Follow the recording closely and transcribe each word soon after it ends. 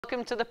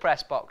Welcome to the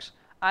Press Box.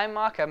 I'm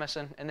Mark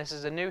Emerson and this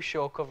is a new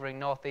show covering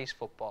North East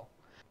football.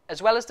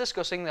 As well as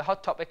discussing the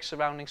hot topics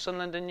surrounding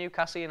Sunderland and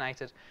Newcastle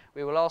United,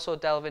 we will also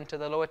delve into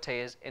the lower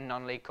tiers in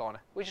non-league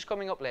corner, which is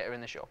coming up later in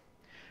the show.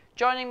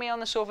 Joining me on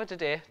the sofa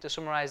today to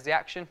summarise the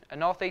action are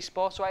North East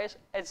sports writers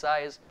Ed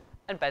Sayers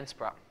and Ben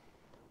Spratt.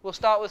 We'll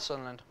start with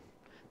Sunderland.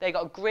 They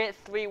got a great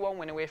 3-1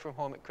 win away from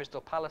home at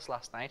Crystal Palace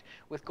last night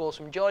with goals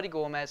from Jordi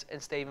Gomez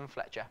and Stephen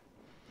Fletcher.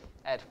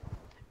 Ed,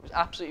 it was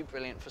absolutely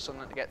brilliant for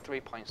Sunderland to get 3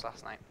 points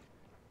last night.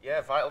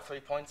 Yeah, vital 3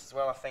 points as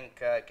well. I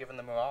think given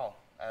the morale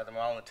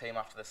on the team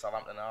after the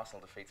Southampton and Arsenal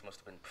defeats must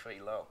have been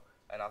pretty low,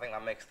 and I think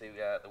that makes the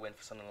win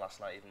for Sunderland last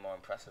night even more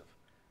impressive.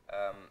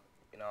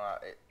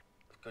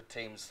 Good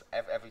teams,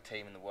 every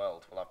team in the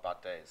world will have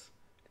bad days.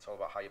 It's all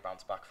about how you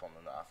bounce back from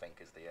them that I think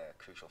is the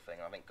crucial thing.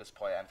 And I think Gus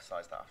Poyet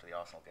emphasised that after the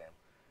Arsenal game.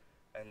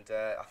 And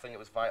I think it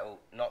was vital,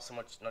 not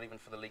even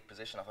for the league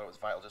position. I thought it was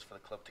vital just for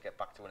the club to get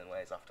back to winning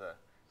ways after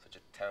such a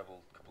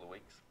terrible couple of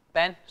weeks.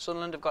 Ben,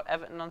 Sunderland have got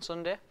Everton on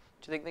Sunday.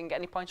 Do you think they can get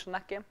any points from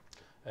that game?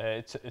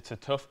 It's a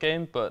tough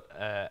game, but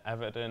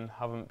Everton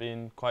haven't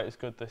been quite as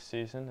good this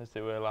season as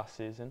they were last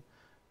season.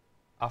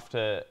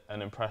 After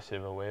an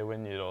impressive away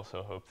win, you'd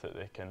also hope that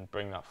they can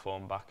bring that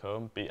form back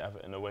home, beat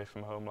Everton away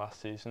from home last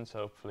season, so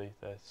hopefully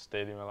the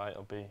Stadium of Light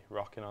will be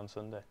rocking on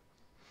Sunday.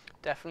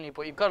 Definitely,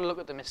 but you've got to look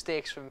at the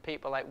mistakes from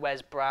people like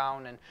Wes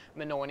Brown and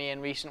Manoni in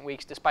recent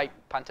weeks, despite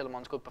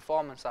Pantilemon's good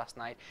performance last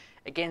night,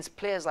 against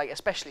players like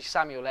especially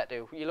Samuel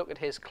Eto'o. You look at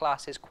his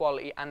class, his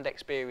quality and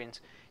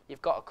experience,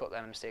 you've got to cut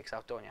them mistakes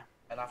out, don't you?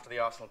 And after the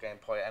Arsenal game,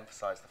 Poyet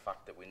emphasised the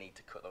fact that we need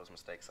to cut those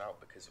mistakes out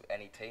because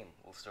any team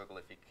will struggle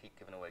if you keep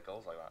giving away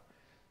goals like that.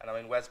 And I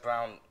mean, Wes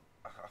Brown,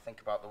 I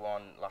think about the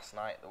one last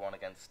night, the one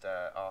against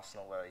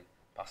Arsenal where he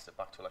passed it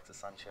back to Alexis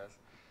Sanchez.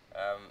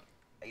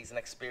 He's an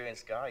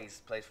experienced guy.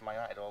 He's played for Man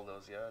United all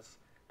those years,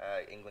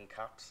 England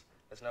caps.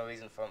 There's no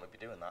reason for him to be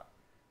doing that.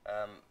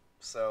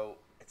 So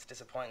it's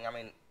disappointing. I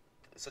mean,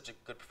 it's such a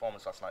good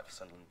performance last night for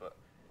Sunderland, but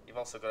you've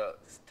also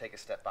got to take a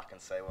step back and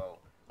say, well,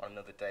 on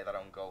another day, that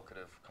own goal could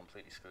have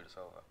completely screwed us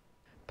over.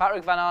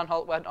 Patrick Van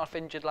Aanholt went off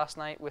injured last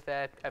night with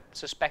a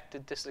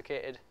suspected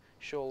dislocated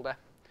shoulder.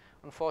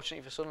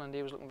 Unfortunately for Sunderland,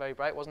 he was looking very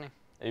bright, wasn't he?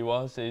 He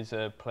was. He's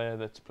a player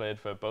that's played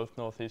for both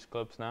North East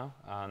clubs now,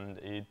 and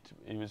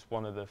he was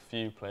one of the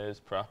few players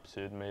perhaps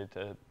who'd made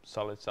a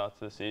solid start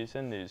to the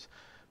season.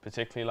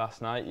 Particularly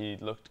last night, he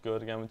looked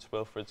good again with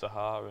Wilfried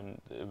Zaha,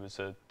 and it was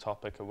a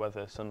topic of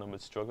whether Sunderland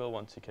would struggle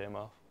once he came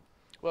off.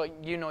 Well,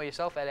 you know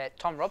yourself,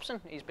 Tom Robson,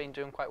 he's been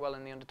doing quite well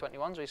in the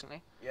under-21s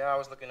recently. Yeah, I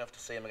was lucky enough to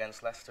see him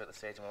against Leicester at the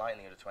Stadium of Light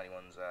in the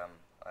under-21s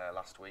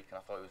last week, and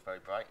I thought he was very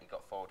bright. He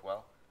got forward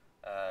well.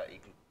 He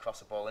can cross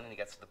the ball in and he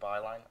gets to the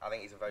byline. I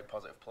think he's a very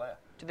positive player.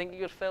 Do you think he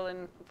could fill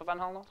in for Van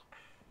Aanholt?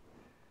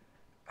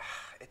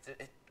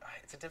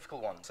 It's a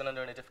difficult one. Sunderland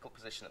are in a difficult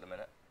position at the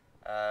minute.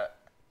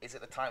 Is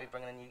it the time to be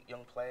bringing in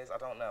young players? I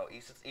don't know.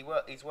 He's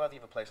worthy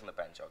of a place on the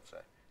bench, I would say.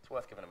 It's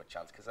worth giving him a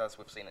chance because, as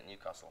we've seen at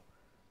Newcastle,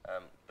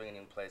 bringing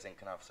young players in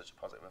can have such a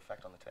positive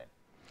effect on the team.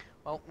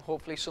 Well,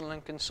 hopefully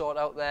Sunderland can sort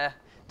out their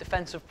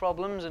defensive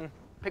problems and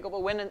pick up a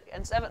win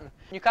against Everton.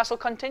 Newcastle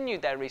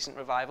continued their recent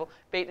revival,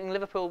 beating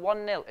Liverpool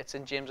 1-0 at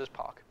St James's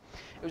Park.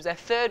 It was their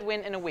third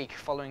win in a week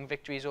following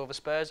victories over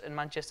Spurs and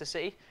Manchester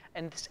City,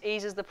 and this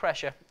eases the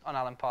pressure on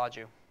Alan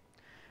Pardew.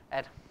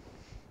 Ed,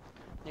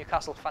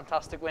 Newcastle,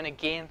 fantastic win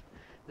again.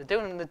 They're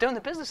doing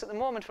the business at the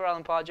moment for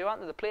Alan Pardew,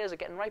 aren't they? The players are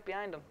getting right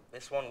behind them.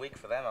 This 1 week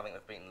for them, I think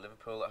they've beaten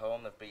Liverpool at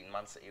home, they've beaten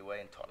Man City away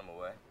and Tottenham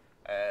away.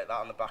 That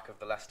on the back of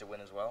the Leicester win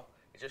as well.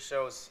 It just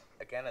shows,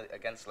 again,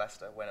 against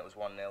Leicester, when it was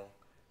 1-0,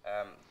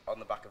 on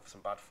the back of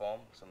some bad form,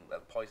 some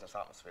poisonous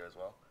atmosphere as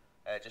well.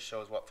 It just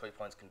shows what 3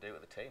 points can do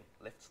with the team,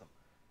 lifts them.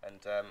 And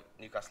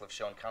Newcastle have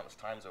shown countless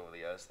times over the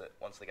years that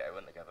once they get a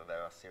win together,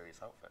 they're a serious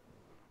outfit.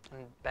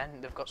 And Ben,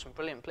 they've got some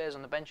brilliant players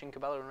on the bench in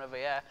Cabella and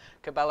Revier.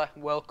 Cabella,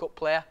 World Cup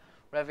player.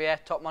 Revier,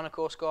 top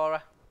Monaco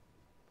scorer.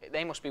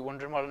 They must be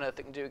wondering what on earth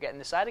they can do to get in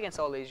the side against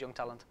all these young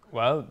talent.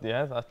 Well,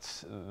 yeah,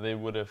 they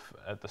would have,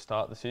 at the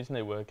start of the season,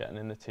 they were getting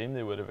in the team.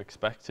 They would have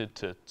expected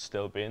to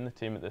still be in the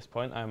team at this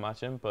point, I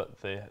imagine,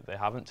 but they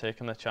haven't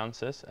taken the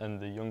chances, and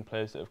the young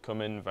players that have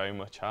come in very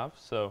much have,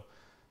 so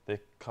they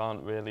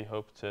can't really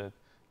hope to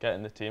get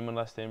in the team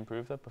unless they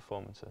improve their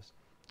performances.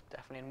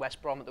 Definitely. In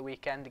West Brom at the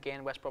weekend,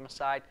 again, West Brom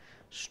aside,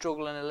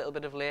 struggling a little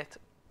bit of late.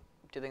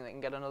 Do you think they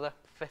can get another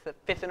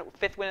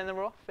fifth win in a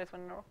row?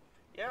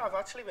 Yeah, I've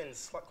actually been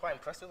quite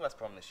impressed with West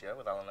Brom this year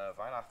with Alan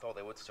Irvine. I thought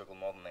they would struggle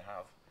more than they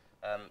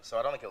have. So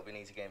I don't think it'll be an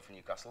easy game for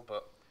Newcastle,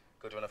 but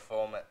good run of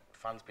form.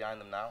 Fans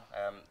behind them now.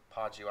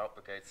 Pardew out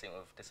brigade seem to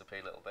have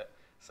disappeared a little bit,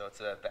 so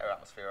it's a better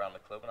atmosphere around the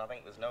club, and I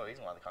think there's no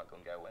reason why they can't go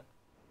and get a win.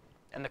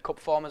 And the cup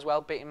form as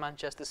well, beating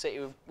Manchester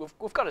City.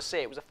 We've got to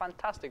say it was a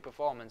fantastic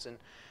performance, and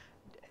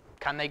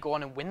can they go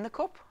on and win the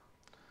cup?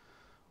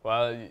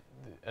 Well,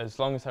 as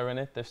long as they're in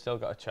it, they've still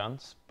got a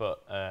chance,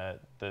 but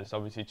there's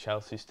obviously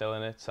Chelsea still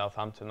in it,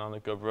 Southampton on a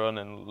good run,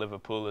 and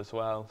Liverpool as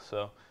well,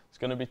 so it's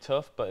going to be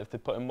tough, but if they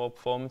put in more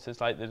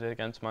performances like they did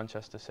against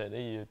Manchester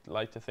City, you'd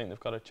like to think they've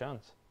got a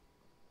chance.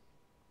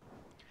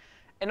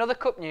 In other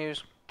cup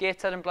news,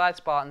 Gateshead and Blythe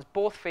Spartans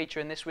both feature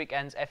in this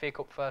weekend's FA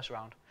Cup first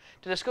round.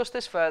 To discuss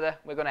this further,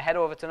 we're going to head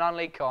over to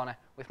Non-League Corner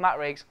with Matt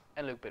Riggs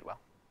and Luke Bidwell.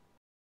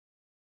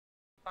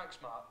 Thanks,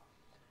 Mark.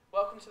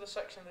 Welcome to the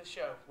section of the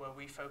show where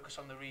we focus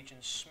on the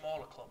region's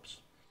smaller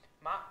clubs.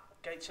 Matt,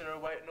 Gateshead are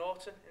away at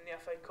Norton in the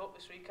FA Cup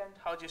this weekend.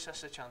 How do you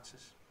assess their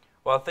chances?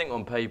 Well, I think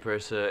on paper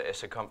it's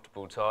a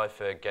comfortable tie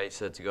for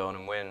Gateshead to go on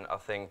and win. I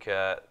think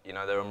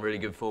they're on really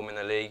good form in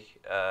the league.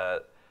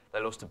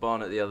 They lost to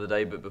Barnet the other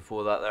day, but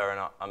before that they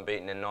were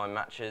unbeaten in 9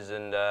 matches.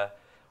 And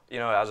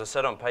as I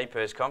said, on paper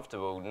it's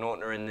comfortable.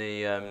 Norton are in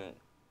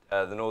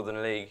the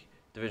Northern League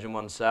Division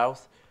 1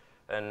 South,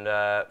 and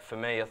for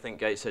me, I think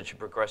Gateshead should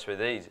progress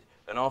with ease.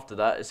 And after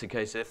that, it's a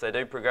case of if they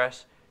do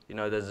progress,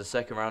 there's a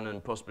second round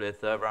and possibly a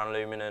third round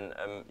looming,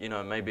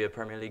 and maybe a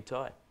Premier League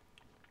tie.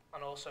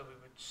 And also, we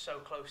were so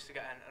close to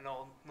getting an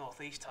old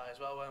North East tie as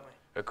well, weren't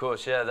we? Of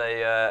course,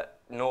 yeah.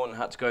 Norton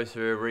had to go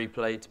through a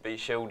replay to beat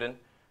Shildon.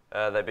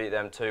 They beat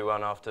them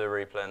 2-1 after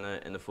a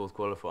replay in the fourth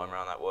qualifying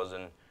round, that was,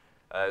 and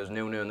it was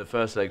 0-0 in the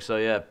first leg. So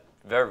yeah,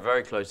 very,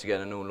 very close to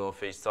getting an all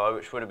North East tie,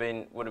 which would have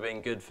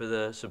been good for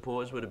the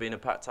supporters. Would have been a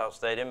packed out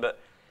stadium, but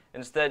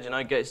instead,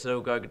 Gateshead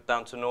will go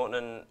down to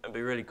Norton and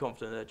be really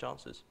confident in their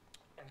chances.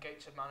 And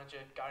Gateshead manager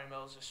Gary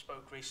Mills has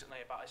spoke recently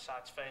about his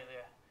side's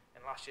failure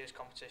in last year's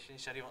competition.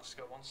 He said he wants to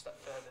go one step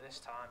further this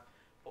time,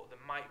 but they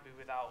might be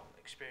without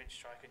experienced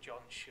striker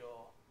John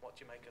Shaw. What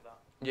do you make of that?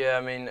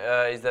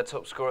 Yeah, he's their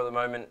top scorer at the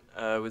moment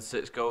with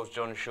 6 goals,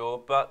 John Shaw.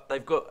 But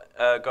they've got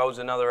goals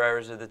in other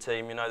areas of the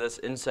team. That's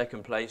in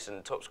second place, and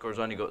the top scorer's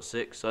only got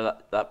 6, so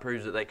that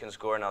proves that they can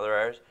score in other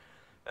areas.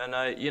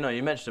 And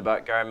you mentioned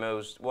about Gary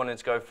Mills wanting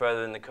to go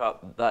further in the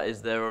cup. That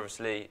is there,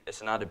 obviously,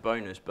 it's an added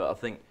bonus, but I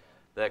think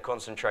their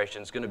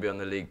concentration is going to be on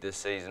the league this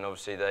season.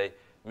 Obviously, they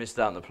missed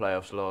out in the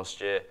playoffs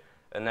last year,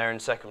 and they're in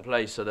second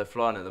place, so they're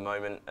flying at the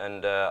moment,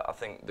 and I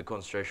think the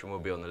concentration will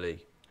be on the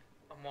league.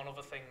 And one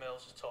other thing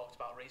Mills has talked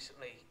about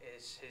recently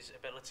is his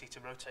ability to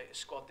rotate his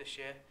squad this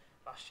year.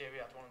 Last year he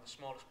had one of the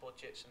smallest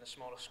budgets and the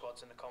smallest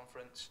squads in the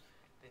conference.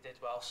 They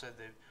did well, so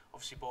they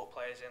obviously brought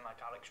players in like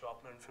Alex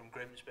Rodman from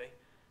Grimsby.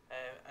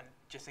 And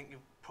do you think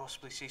you'll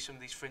possibly see some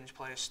of these fringe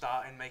players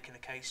starting, making a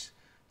case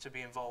to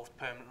be involved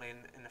permanently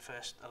in the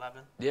first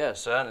 11? Yeah,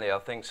 certainly, I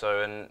think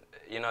so. And,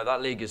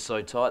 that league is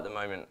so tight at the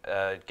moment.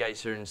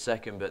 Gates are in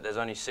second, but there's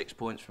only 6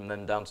 points from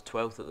them down to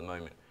 12th at the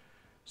moment.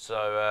 So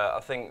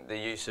I think the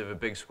use of a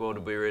big squad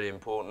will be really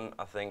important.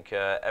 I think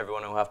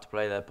everyone will have to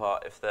play their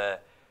part if they're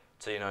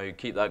to,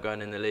 keep that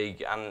going in the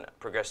league and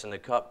progress in the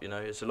cup.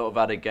 It's a lot of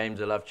added games.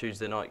 They'll have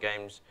Tuesday night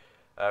games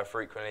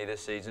frequently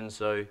this season.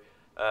 So,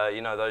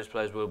 those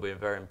players will be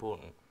very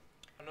important.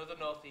 Another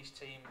North East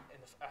team in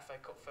the FA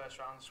Cup first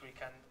round this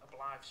weekend are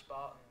Blythe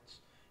Spartans,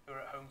 who are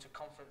at home to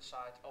conference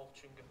side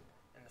Altrincham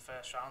in the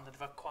first round. They've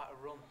had quite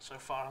a run so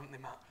far, haven't they,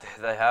 Matt?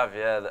 They have,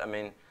 yeah.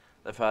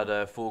 They've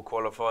had 4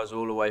 qualifiers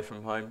all away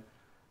from home.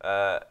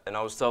 And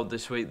I was told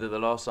this week that the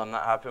last time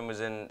that happened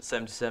was in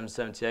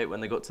 77-78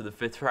 when they got to the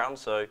 5th round.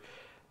 So,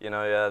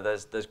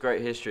 there's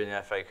great history in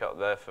the FA Cup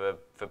there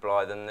for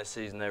Blythe, and this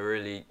season they're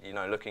really,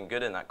 looking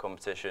good in that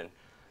competition.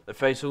 They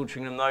face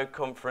Altrincham though,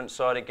 conference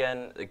side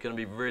again. It's going to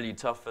be really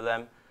tough for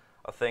them.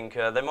 I think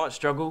they might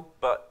struggle,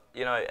 but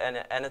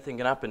anything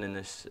can happen in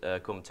this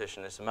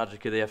competition. It's the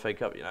magic of the FA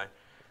Cup,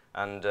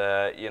 And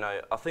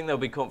I think they'll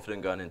be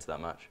confident going into that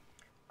match.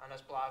 And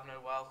as Blythe know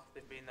well,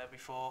 they've been there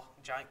before,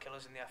 giant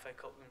killers in the FA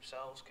Cup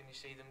themselves. Can you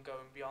see them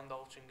going beyond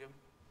Altrincham?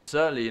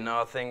 Certainly,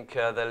 I think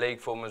their league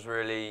form has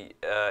really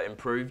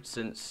improved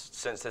since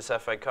this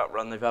FA Cup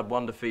run. They've had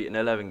 1 defeat in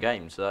 11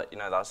 games, so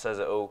that says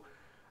it all.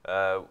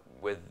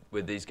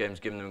 With these games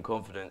giving them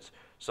confidence.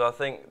 So I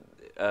think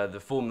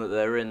the form that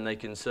they're in, they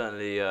can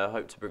certainly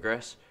hope to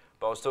progress.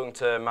 But I was talking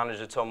to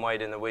manager Tom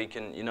Wade in the week,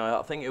 and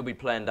I think he'll be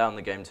playing down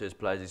the game to his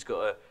players. He's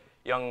got a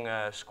young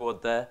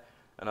squad there,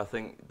 and I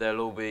think they'll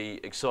all be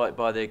excited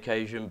by the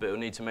occasion, but he'll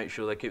need to make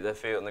sure they keep their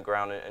feet on the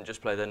ground and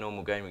just play their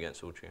normal game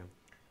against Altrincham.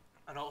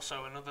 And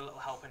also another little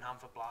helping hand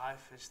for Blythe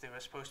is they were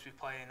supposed to be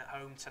playing at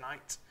home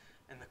tonight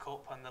in the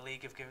Cup, and the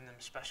league have given them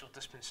special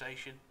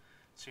dispensation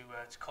to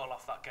call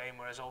off that game,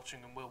 whereas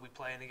Altrincham will be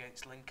playing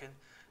against Lincoln.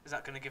 Is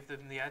that going to give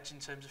them the edge in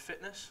terms of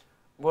fitness?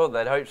 Well,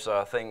 they'd hope so.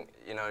 I think,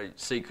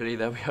 secretly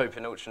they'll be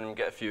hoping Altrincham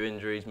get a few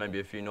injuries, maybe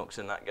a few knocks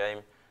in that game.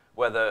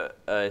 Whether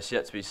it's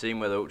yet to be seen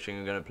whether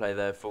Altrincham are going to play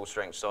their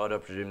full-strength side. I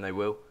presume they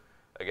will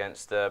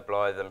against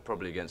Blythe and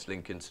probably against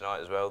Lincoln tonight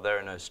as well. They're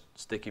in a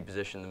sticky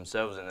position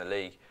themselves in the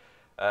league.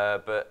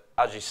 But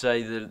as you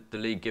say, the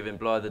league giving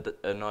Blythe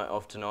a night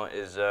off tonight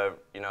is a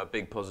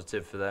big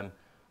positive for them.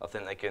 I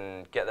think they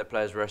can get their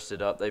players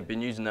rested up. They've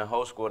been using their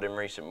whole squad in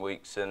recent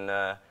weeks, and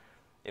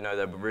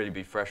they'll really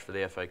be fresh for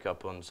the FA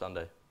Cup on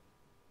Sunday.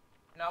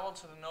 Now on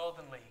to the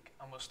Northern League,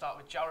 and we'll start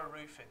with Jarrow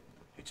Roofing,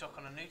 who took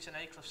on a Newton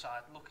Aycliffe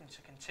side looking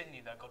to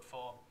continue their good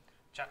form.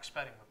 Jack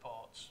Spedding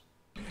reports.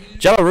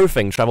 Jarrow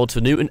Roofing travelled to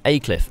Newton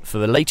Aycliffe for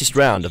the latest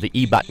round of the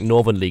EBAC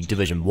Northern League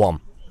Division 1.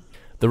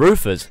 The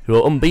Roofers, who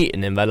are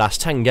unbeaten in their last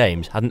 10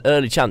 games, had an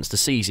early chance to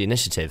seize the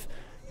initiative.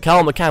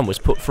 Carl McCann was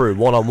put through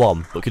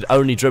one-on-one but could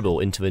only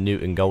dribble into the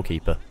Newton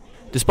goalkeeper.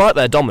 Despite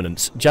their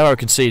dominance, Jarrow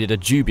conceded a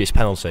dubious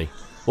penalty.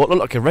 What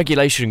looked like a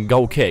regulation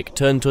goal kick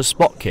turned to a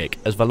spot kick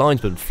as the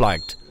linesman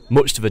flagged,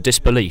 much to the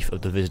disbelief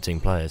of the visiting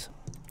players.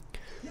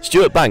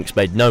 Stuart Banks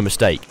made no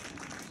mistake.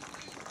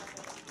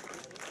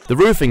 The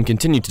Roofing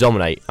continued to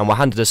dominate and were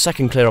handed a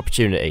second clear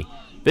opportunity.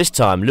 This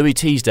time Louis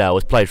Teasdale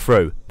was played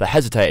through, but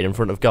hesitated in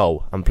front of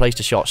goal and placed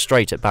a shot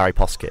straight at Barry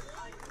Poskett.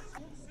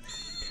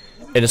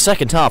 In the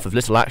second half of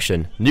little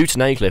action,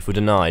 Newton Aycliffe were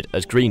denied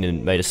as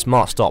Greenan made a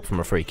smart stop from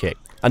a free kick.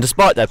 And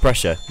despite their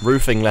pressure,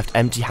 Roofing left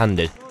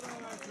empty-handed.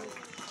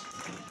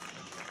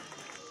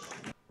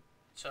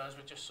 So as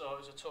we just saw, it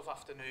was a tough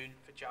afternoon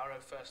for Jarrow,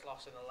 first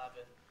loss in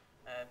 11.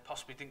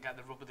 Possibly didn't get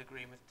the rub of the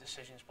green with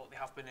decisions, but they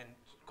have been in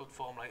good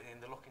form lately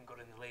and they're looking good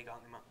in the league,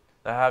 aren't they, Matt?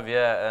 They have,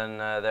 yeah, and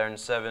they're in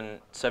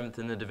seventh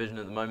in the division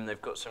at the moment.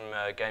 They've got some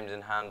games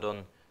in hand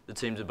on the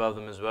teams above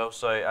them as well.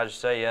 So as you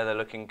say, yeah, they're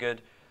looking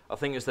good. I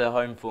think it's their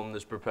home form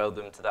that's propelled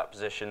them to that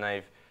position.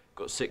 They've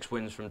got 6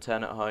 wins from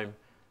 10 at home,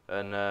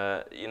 and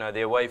you know,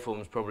 the away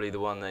form's probably the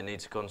one they need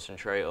to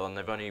concentrate on.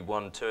 They've only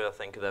won 2, I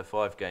think, of their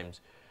 5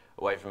 games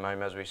away from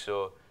home, as we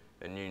saw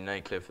in Newton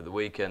Aycliffe at the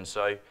weekend.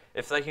 So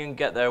if they can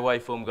get their away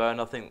form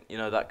going, I think, you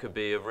know, that could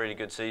be a really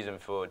good season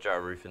for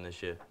Jarrow Roofing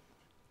this year.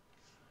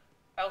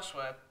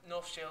 Elsewhere,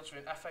 North Shields were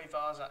in FA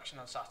Vars action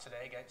on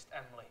Saturday against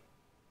Emley.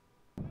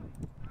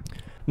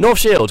 North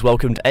Shields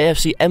welcomed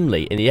A.F.C.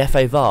 Emley in the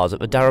FA Vars at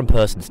the Darren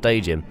Persson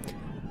Stadium.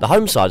 The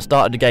home side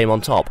started the game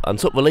on top and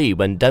took the lead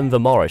when Denver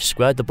Morris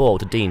squared the ball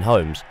to Dean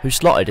Holmes, who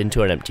slotted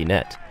into an empty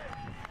net.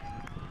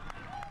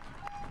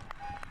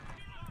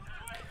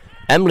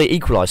 Emley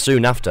equalised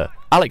soon after.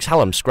 Alex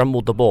Hallam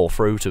scrambled the ball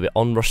through to the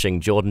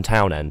on-rushing Jordan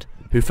Townend,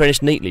 who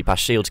finished neatly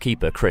past Shields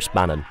keeper Chris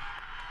Bannon.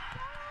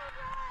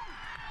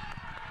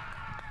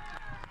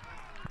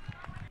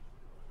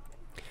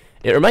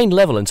 It remained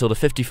level until the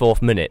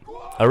 54th minute.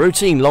 A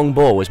routine long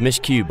ball was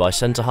miscued by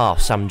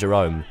centre-half Sam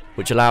Jerome,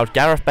 which allowed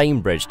Gareth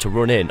Bainbridge to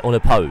run in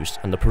unopposed,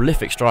 and the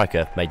prolific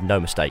striker made no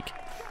mistake.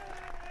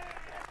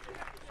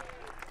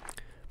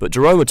 But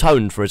Jerome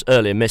atoned for his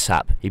earlier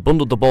mishap. He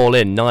bundled the ball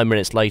in 9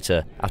 minutes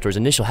later after his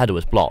initial header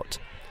was blocked.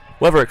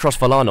 Whether it crossed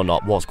the line or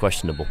not was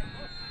questionable.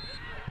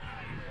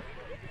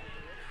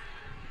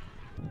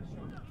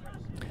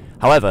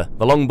 However,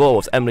 the long ball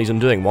was Emley's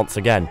undoing once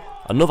again.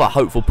 Another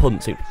hopeful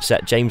punt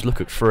set James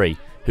Luckett free,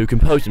 who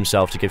composed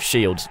himself to give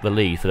Shields the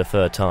lead for the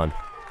 3rd time.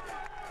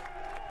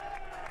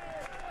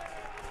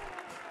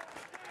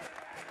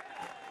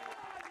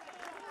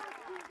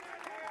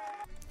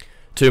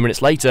 Two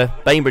minutes later,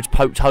 Bainbridge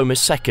poked home his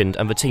 2nd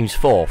and the team's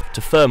 4th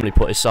to firmly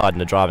put his side in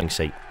the driving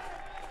seat.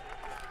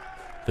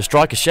 The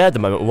striker shared the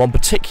moment with one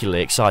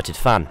particularly excited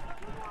fan.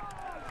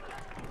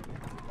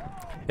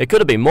 It could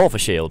have been more for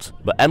Shields,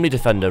 but Emley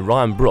defender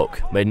Ryan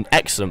Brook made an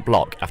excellent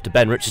block after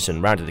Ben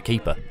Richardson rounded the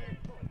keeper.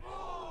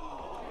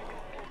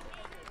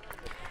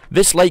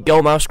 This late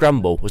goalmouth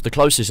scramble was the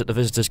closest that the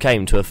visitors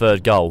came to a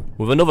 3rd goal,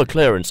 with another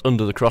clearance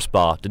under the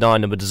crossbar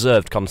denying them a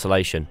deserved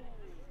consolation.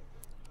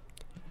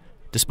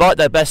 Despite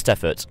their best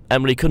efforts,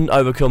 Emley couldn't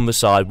overcome the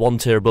side 1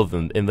 tier above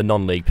them in the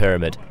non-league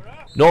pyramid.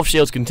 North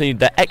Shields continued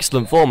their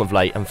excellent form of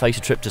late and faced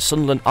a trip to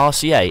Sunderland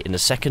RCA in the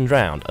 2nd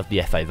round of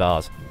the FA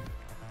Vars.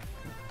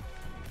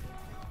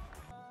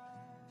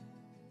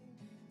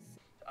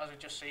 As we've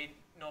just seen,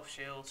 North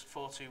Shields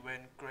 4-2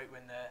 win, great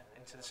win there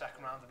into the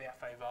 2nd round of the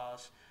FA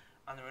Vars,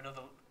 and they're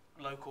another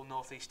local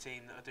North East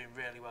team that are doing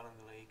really well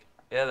in the league.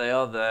 Yeah, they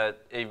are. They're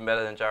even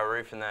better than Jarrow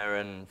Roofing. They're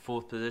in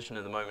 4th position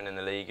at the moment in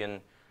the league,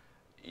 and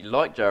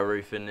like Jarrow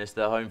Roofing, it's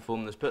their home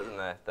form that's put them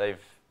there.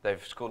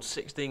 They've scored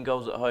 16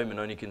 goals at home and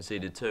only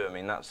conceded 2. I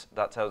mean,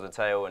 that tells a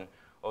tale, and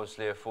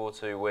obviously a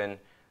 4-2 win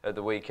at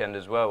the weekend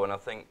as well. And I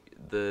think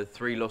the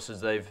 3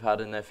 losses they've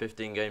had in their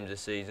 15 games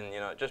this season,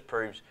 you know, it just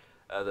proves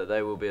that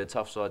they will be a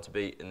tough side to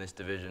beat in this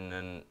division,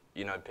 and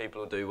you know,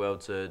 people will do well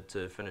to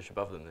finish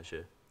above them this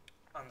year.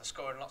 And they're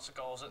scoring lots of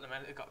goals at the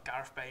minute. They've got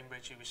Gareth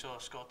Bainbridge, who we saw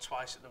scored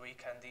twice at the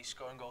weekend. He's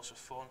scoring goals for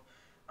fun.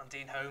 And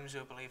Dean Holmes, who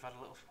I believe had a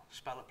little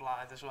spell at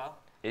Blythe as well.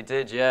 He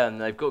did, yeah, and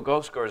they've got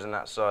goal scorers in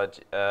that side.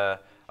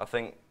 I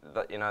think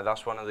that, you know,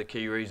 that's one of the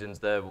key reasons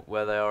they're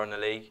where they are in the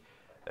league.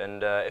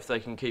 And if they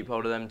can keep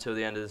hold of them till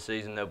the end of the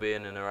season, they'll be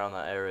in and around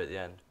that area at the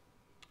end.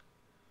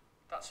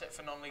 That's it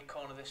for Non-League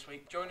Corner this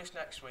week. Join us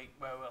next week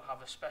where we'll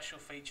have a special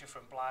feature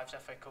from Blythe's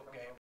FA Cup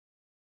game.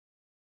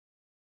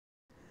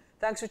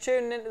 Thanks for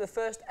tuning in to the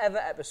first ever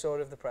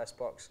episode of The Press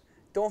Box.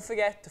 Don't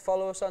forget to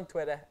follow us on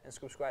Twitter and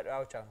subscribe to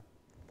our channel.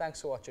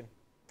 Thanks for watching.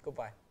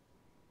 Goodbye.